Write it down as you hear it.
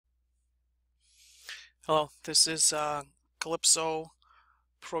Hello, this is Calypso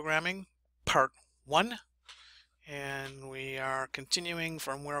Programming Part 1, and we are continuing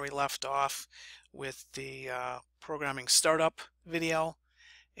from where we left off with the programming startup video.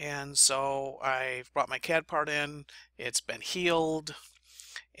 And so I've brought my CAD part in, it's been healed,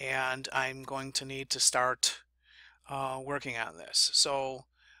 and I'm going to need to start working on this. So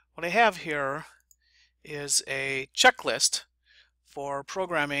what I have here is a checklist for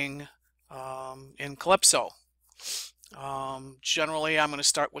programming in Calypso. Generally, I'm going to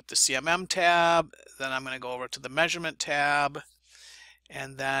start with the CMM tab, then I'm going to go over to the measurement tab,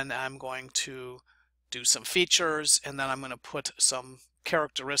 and then I'm going to do some features, and then I'm going to put some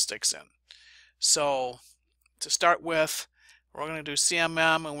characteristics in. So to start with, we're going to do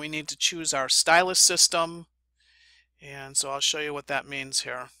CMM, and we need to choose our stylus system, and so I'll show you what that means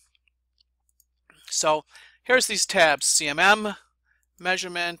here. So here's these tabs: CMM,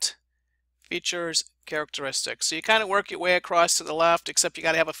 measurement, features, characteristics. So you kind of work your way across to the left, except you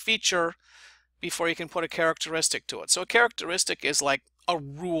got to have a feature before you can put a characteristic to it. So a characteristic is like a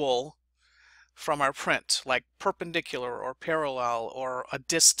rule from our print, like perpendicular or parallel or a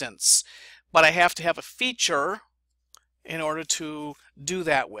distance. But I have to have a feature in order to do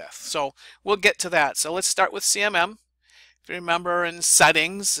that with. So we'll get to that. So let's start with CMM. If you remember, in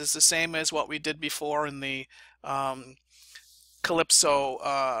settings is the same as what we did before in the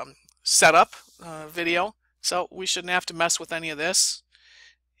Calypso setup video. So we shouldn't have to mess with any of this.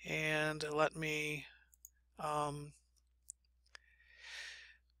 And let me come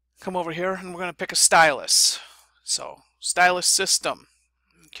over here, and we're going to pick a stylus. So stylus system.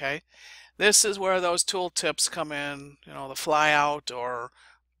 Okay, this is where those tooltips come in. You know, the flyout or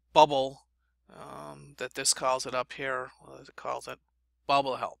bubble that this calls it up here. What it calls it?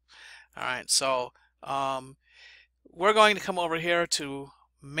 Bubble help. All right, so we're going to come over here to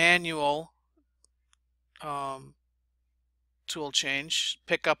manual tool change,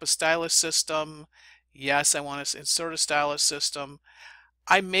 pick up a stylus system. Yes, I want to insert a stylus system.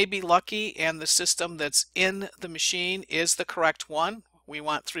 I may be lucky and the system that's in the machine is the correct one. We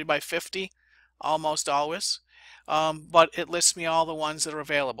want 3x50 almost always, but it lists me all the ones that are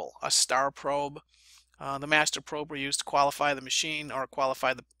available. A star probe, the master probe we use to qualify the machine or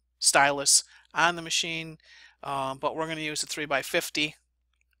qualify the stylus on the machine, but we're going to use the 3x50.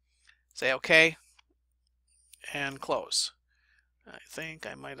 Say OK and close. I think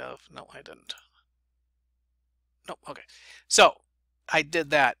I might have, no, I didn't. Nope, okay. So I did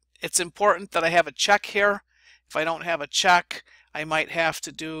that. It's important that I have a check here. If I don't have a check, I might have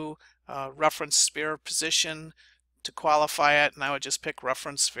to do reference sphere position to qualify it, and I would just pick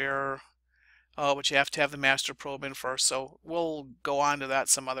reference sphere. But you have to have the master probe in first, so we'll go on to that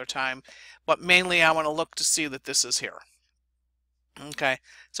some other time. But mainly I want to look to see that this is here. Okay,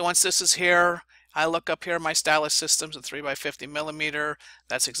 so once this is here, I look up here, my stylus system's a 3x50 millimeter.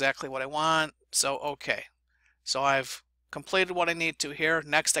 That's exactly what I want. So okay, so I've completed what I need to here.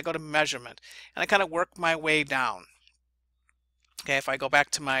 Next I go to measurement, and I kind of work my way down. Okay, if I go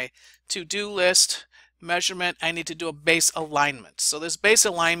back to my to-do list, measurement, I need to do a base alignment. So this base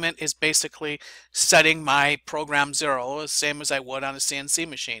alignment is basically setting my program 0, the same as I would on a CNC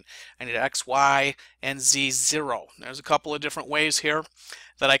machine. I need X, Y, and Z 0. There's a couple of different ways here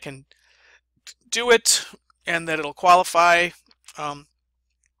that I can do it and that it'll qualify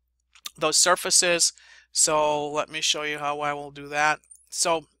those surfaces. So let me show you how I will do that.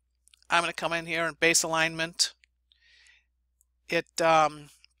 So I'm going to come in here and base alignment.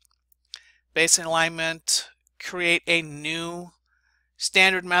 Base alignment, create a new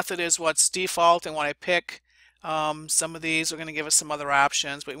standard method is what's default and what I pick. Some of these are going to give us some other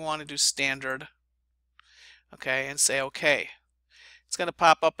options, but we want to do standard. Okay, and say OK. It's going to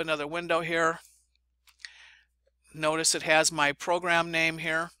pop up another window here. Notice it has my program name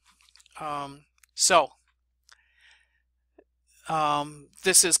here.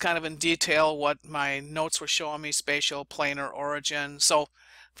 This is kind of in detail what my notes were showing me: spatial, planar, origin. So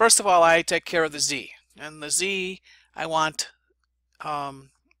first of all, I take care of the Z. And the Z, I want, well,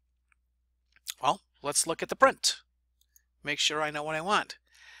 let's look at the print. Make sure I know what I want.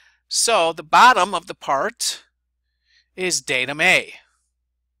 So the bottom of the part is datum A.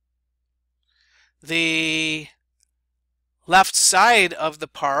 The left side of the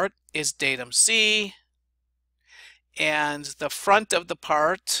part is datum C. And the front of the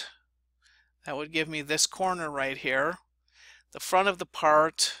part, that would give me this corner right here. The front of the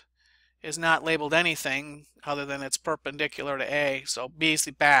part is not labeled anything other than it's perpendicular to A, so B is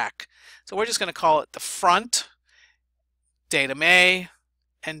the back. So we're just going to call it the front, datum A,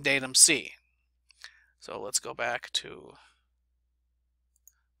 and datum C. So let's go back to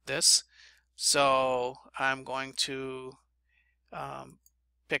this. So I'm going to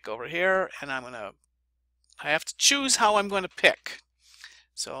pick over here, and I have to choose how I'm going to pick.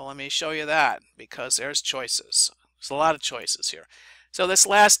 So let me show you that, because there's choices. There's a lot of choices here. So this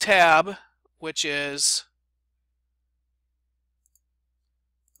last tab, which is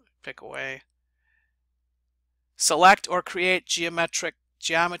pick away, select or create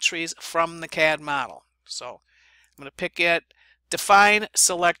geometries from the CAD model. So I'm going to pick it. Define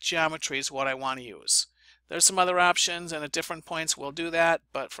select geometries, what I want to use. There's some other options, and at different points we'll do that,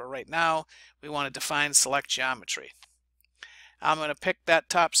 but for right now we want to define select geometry. I'm going to pick that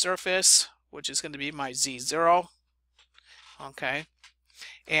top surface, which is going to be my Z0. Okay,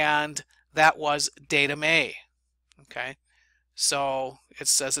 and that was datum A. Okay, so it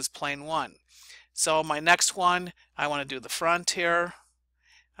says it's plane 1. So my next one, I want to do the front here.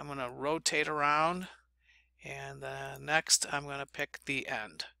 I'm going to rotate around, and next I'm going to pick the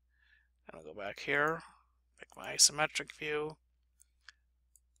end. I'm going to go back here, pick my isometric view,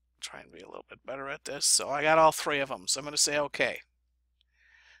 try and be a little bit better at this. So I got all 3 of them, so I'm going to say OK.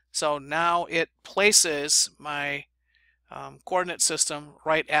 So now it places my coordinate system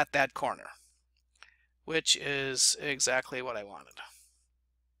right at that corner, which is exactly what I wanted.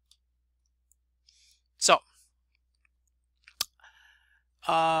 So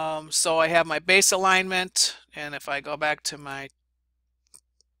so I have my base alignment, and if I go back to my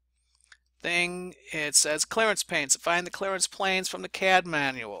thing, it says clearance planes. Find the clearance planes from the CAD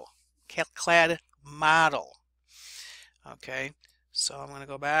manual, CAD model. Okay, so I'm going to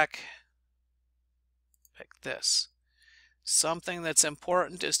go back, pick this. Something that's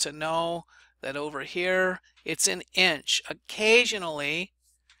important is to know that over here it's an inch. Occasionally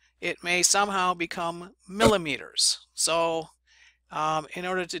it may somehow become millimeters. So in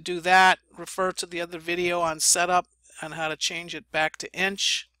order to do that, refer to the other video on setup on how to change it back to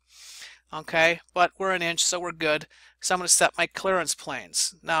inch. Okay, but we're an inch, so we're good. So I'm going to set my clearance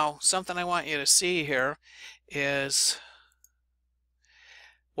planes. Now, something I want you to see here is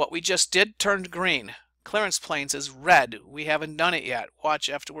what we just did turned green. Clearance planes is red. We haven't done it yet. Watch,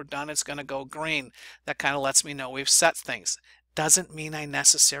 after we're done, it's going to go green. That kind of lets me know we've set things. Doesn't mean I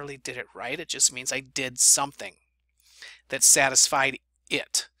necessarily did it right. It just means I did something that satisfied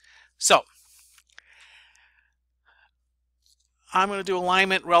it. So I'm going to do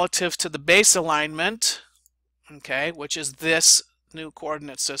alignment relative to the base alignment, okay, which is this new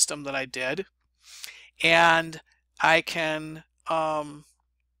coordinate system that I did. And I can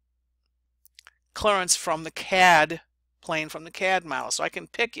clearance from the CAD plane from the CAD model. So I can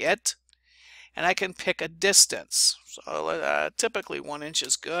pick it, and I can pick a distance. So typically 1 inch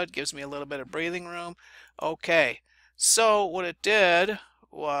is good, gives me a little bit of breathing room. Okay, so what it did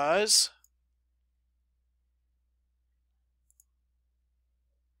was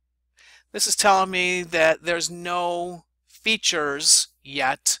this is telling me that there's no features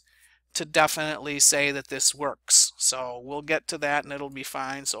yet to definitely say that this works. So we'll get to that and it'll be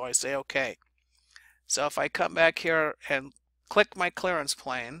fine. So I say okay. So if I come back here and click my clearance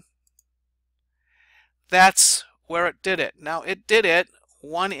plane, that's where it did it. Now it did it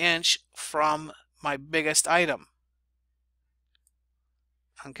 1 inch from my biggest item.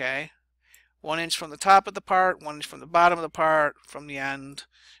 Okay, 1 inch from the top of the part, 1 inch from the bottom of the part, from the end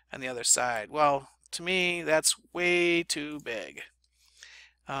and the other side. Well, to me, that's way too big.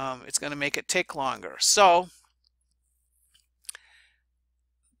 It's going to make it take longer. So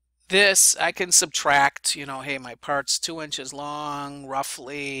this I can subtract, you know, hey, my part's 2 inches long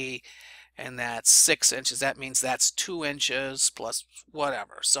roughly, and that's 6 inches. That means that's 2 inches plus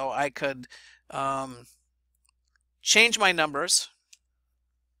whatever. So I could change my numbers,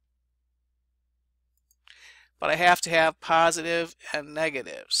 but I have to have positive and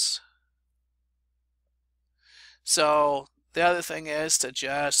negatives. So the other thing is to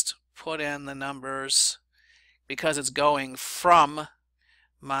just put in the numbers because it's going from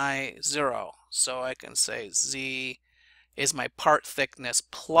my 0. So I can say Z is my part thickness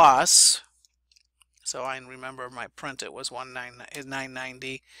plus, so I remember my print, it was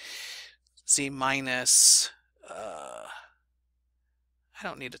 990. Z minus, I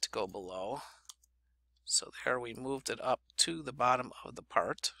don't need it to go below. So there we moved it up to the bottom of the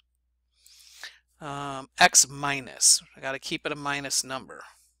part. X minus, I got to keep it a minus number.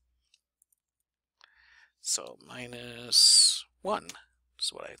 So minus 1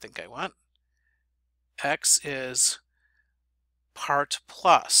 is what I think I want. X is part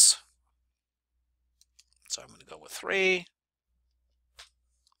plus. So I'm going to go with 3.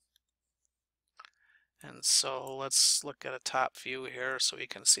 And so let's look at a top view here so we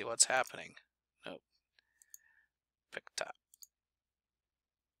can see what's happening. Nope. Pick top.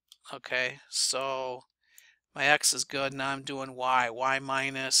 Okay, so my X is good. Now I'm doing Y. Y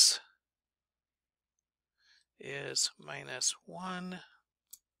minus is -1.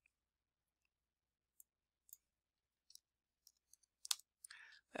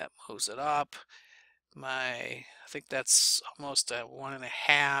 That moves it up. I think that's almost a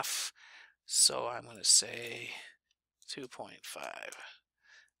 1.5. So I'm going to say 2.5.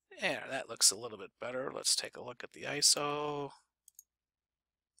 There, that looks a little bit better. Let's take a look at the ISO.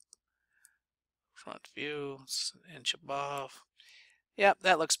 Front view, it's an inch above. Yep,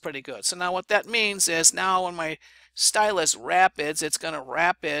 that looks pretty good. So now what that means is now when my stylus rapids, it's going to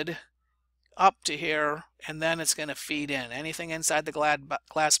rapid up to here, and then it's going to feed in. Anything inside the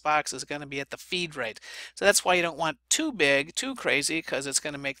glass box is going to be at the feed rate. So that's why you don't want too big, too crazy, because it's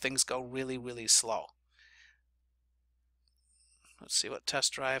going to make things go really, really slow. Let's see what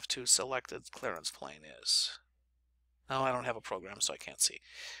test drive to selected clearance plane is. No, I don't have a program, so I can't see.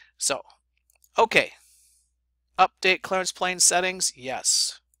 So, okay. Update clearance plane settings,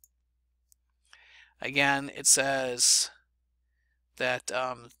 yes. Again, it says that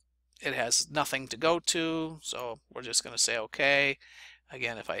it has nothing to go to, so we're just going to say okay.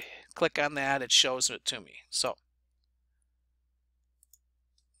 Again, if I click on that, it shows it to me. So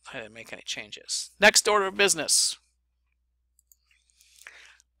I didn't make any changes. Next order of business.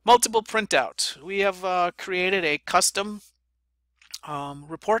 Multiple printout. We have created a custom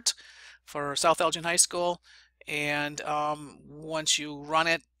report for South Elgin High School, and once you run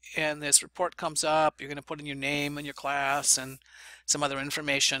it and this report comes up, you're going to put in your name and your class and some other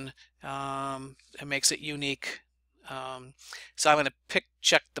information. It makes it unique. So I'm going to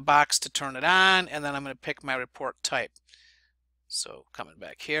check the box to turn it on, and then I'm going to pick my report type. So coming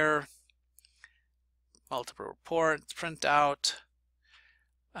back here, multiple reports, print out.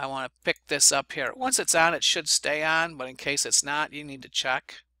 I want to pick this up here. Once it's on, it should stay on, but in case it's not, you need to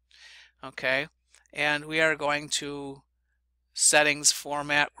check. Okay, and we are going to settings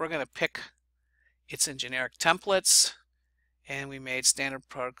format. We're going to pick it's in generic templates, and we made standard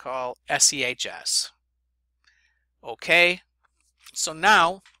protocol SEHS. Okay, so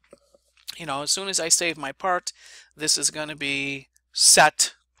now, as soon as I save my part, this is going to be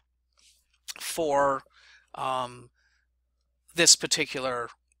set for this particular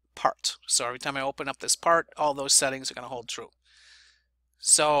part. So every time I open up this part, all those settings are going to hold true.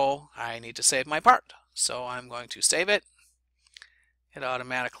 So I need to save my part. So I'm going to save it. It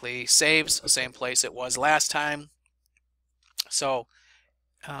automatically saves the same place it was last time. So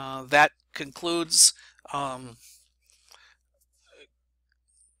that concludes part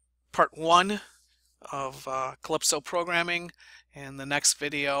 1 of Calypso programming. In the next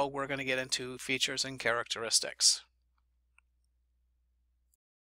video, we're going to get into features and characteristics.